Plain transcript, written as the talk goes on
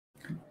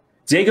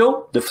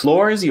Diego, the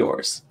floor is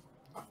yours.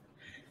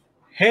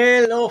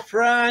 Hello,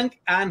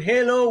 Frank, and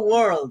hello,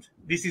 world.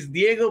 This is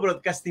Diego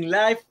broadcasting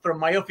live from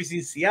my office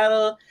in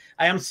Seattle.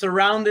 I am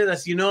surrounded,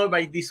 as you know,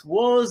 by these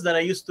walls that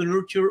I use to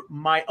nurture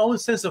my own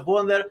sense of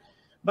wonder,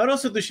 but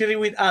also to share it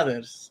with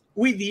others,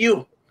 with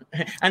you.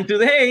 And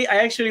today, I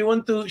actually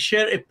want to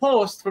share a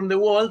post from the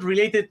world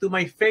related to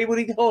my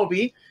favorite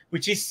hobby,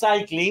 which is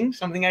cycling,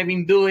 something I've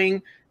been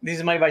doing. This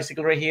is my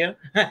bicycle right here,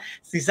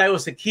 since I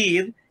was a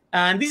kid.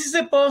 And this is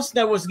a post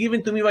that was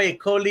given to me by a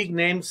colleague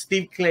named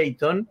Steve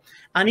Clayton.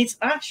 And it's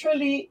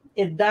actually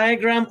a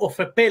diagram of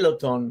a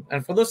Peloton.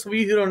 And for those of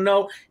you who don't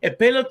know, a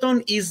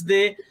Peloton is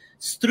the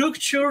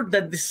structure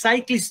that the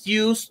cyclists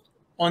use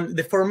on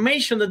the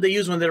formation that they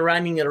use when they're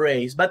running a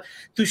race. But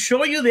to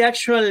show you the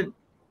actual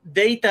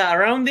data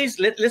around this,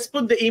 let's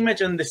put the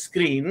image on the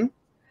screen.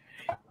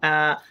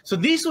 So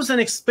this was an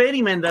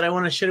experiment that I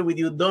want to share with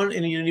you done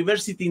in a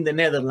university in the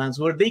Netherlands,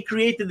 where they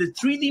created a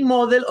 3D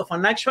model of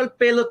an actual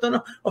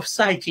peloton of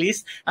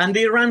cyclists, and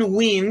they ran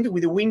wind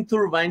with the wind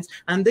turbines,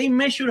 and they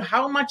measured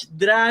how much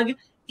drag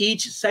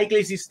each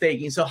cyclist is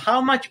taking. So how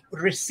much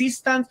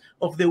resistance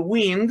of the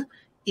wind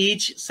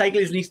each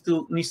cyclist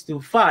needs to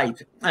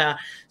fight.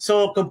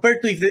 So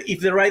compared to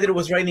if the rider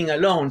was riding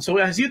alone. So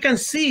as you can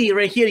see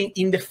right here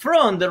in the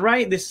front,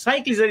 the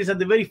cyclist that is at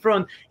the very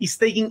front is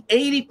taking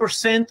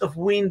 80% of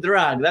wind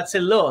drag. That's a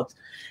lot.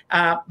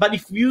 But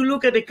if you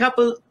look at a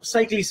couple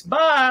cyclists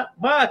back,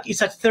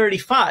 it's at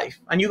 35.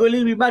 And you go a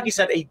little bit back, it's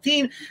at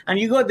 18. And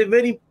you go at the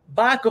very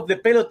back of the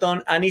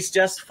peloton, and it's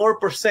just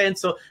 4%.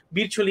 So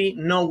virtually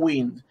no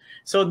wind.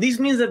 So this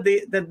means that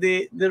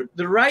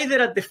the rider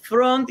at the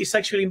front is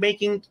actually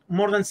making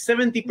more than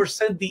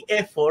 70% the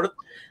effort,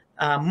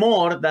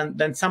 more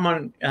than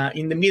someone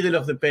in the middle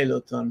of the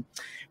peloton.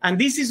 And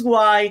this is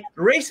why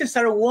races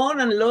are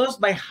won and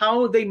lost by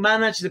how they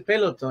manage the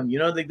peloton. You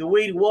know, the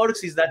way it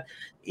works is that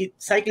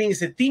cycling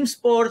is a team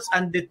sport,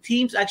 and the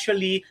teams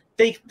actually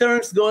take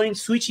turns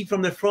switching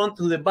from the front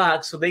to the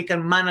back so they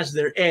can manage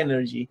their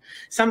energy.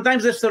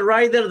 Sometimes there's a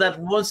rider that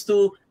wants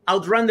to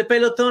outrun the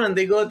peloton and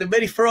they go at the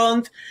very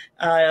front,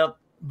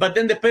 but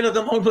then the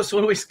peloton almost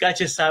always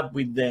catches up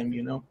with them,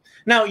 you know.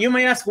 Now, you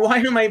may ask, why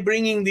am I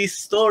bringing this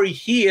story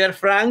here,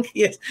 Frank?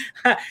 Yes,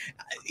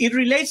 it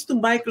relates to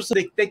Microsoft,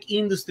 the tech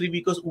industry,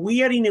 because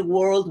we are in a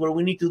world where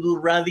we need to do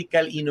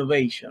radical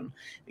innovation.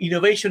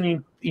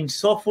 Innovation in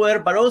software,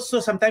 but also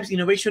sometimes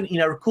innovation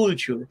in our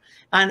culture.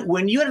 And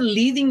when you are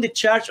leading the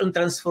charge on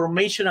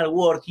transformational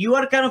work, you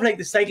are kind of like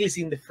the cyclist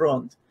in the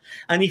front.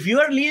 And if you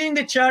are leading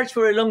the charge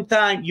for a long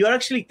time, you are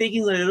actually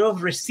taking a lot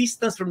of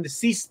resistance from the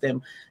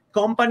system.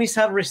 Companies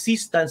have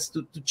resistance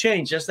to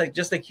change, just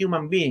like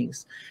human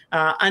beings.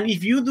 And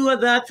if you do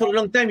that for a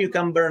long time, you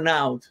can burn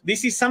out.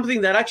 This is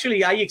something that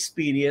actually I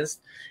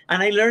experienced.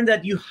 And I learned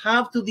that you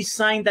have to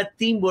design that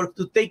teamwork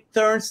to take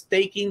turns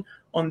taking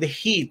on the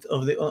heat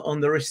of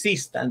on the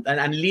resistance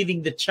and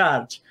leading the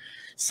charge.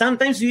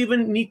 Sometimes you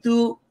even need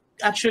to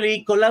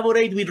actually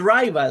collaborate with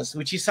rivals,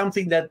 which is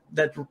something that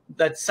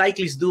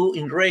cyclists do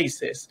in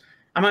races.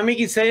 Am I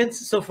making sense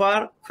so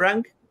far,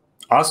 Frank?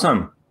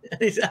 Awesome.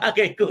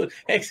 Okay, cool.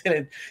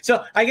 Excellent.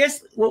 So I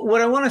guess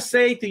what I want to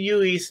say to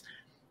you is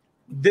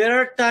there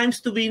are times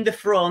to be in the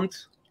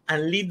front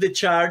and lead the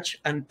charge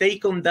and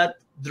take on that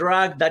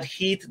drag, that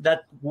heat,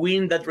 that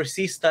wind, that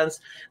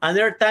resistance. And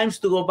there are times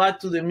to go back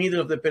to the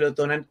middle of the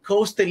peloton and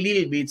coast a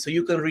little bit so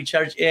you can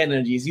recharge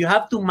energies. You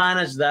have to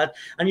manage that,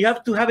 and you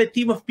have to have a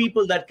team of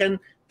people that can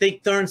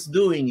take turns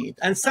doing it.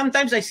 And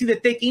sometimes I see the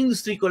tech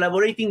industry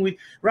collaborating with,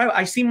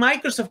 I see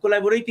Microsoft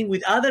collaborating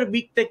with other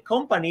big tech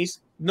companies,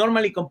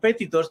 normally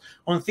competitors,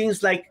 on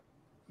things like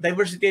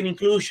diversity and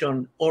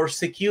inclusion or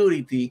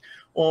security,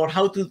 or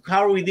how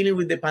are we dealing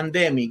with the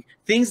pandemic,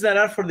 things that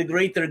are for the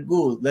greater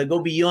good, that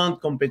go beyond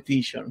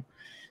competition.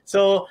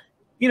 So,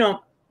 you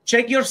know,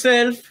 check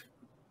yourself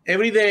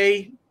every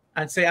day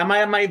and say, am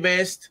I at my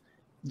best?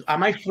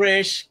 Am I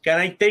fresh? Can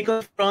I take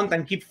on front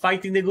and keep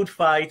fighting the good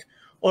fight?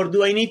 Or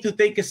do I need to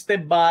take a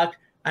step back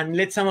and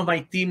let some of my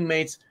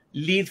teammates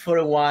lead for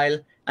a while?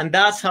 And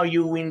that's how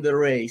you win the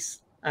race.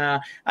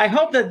 I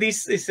hope that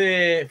this is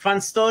a fun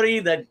story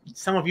that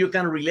some of you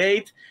can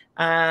relate.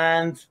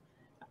 And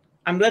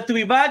I'm glad to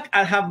be back.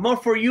 I'll have more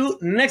for you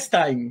next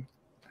time.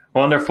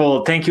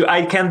 Wonderful. Thank you.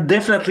 I can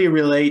definitely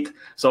relate.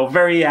 So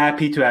very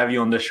happy to have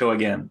you on the show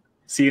again.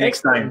 See you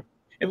next time.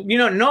 You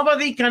know,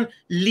 nobody can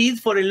lead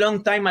for a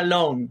long time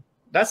alone.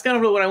 That's kind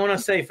of what I want to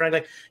say, Frank.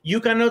 Like,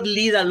 you cannot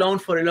lead alone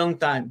for a long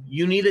time.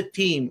 You need a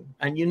team,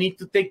 and you need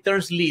to take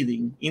turns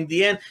leading. In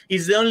the end,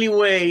 it's the only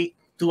way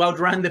to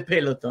outrun the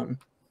peloton.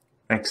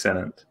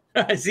 Excellent.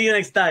 See you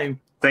next time.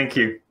 Thank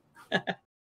you.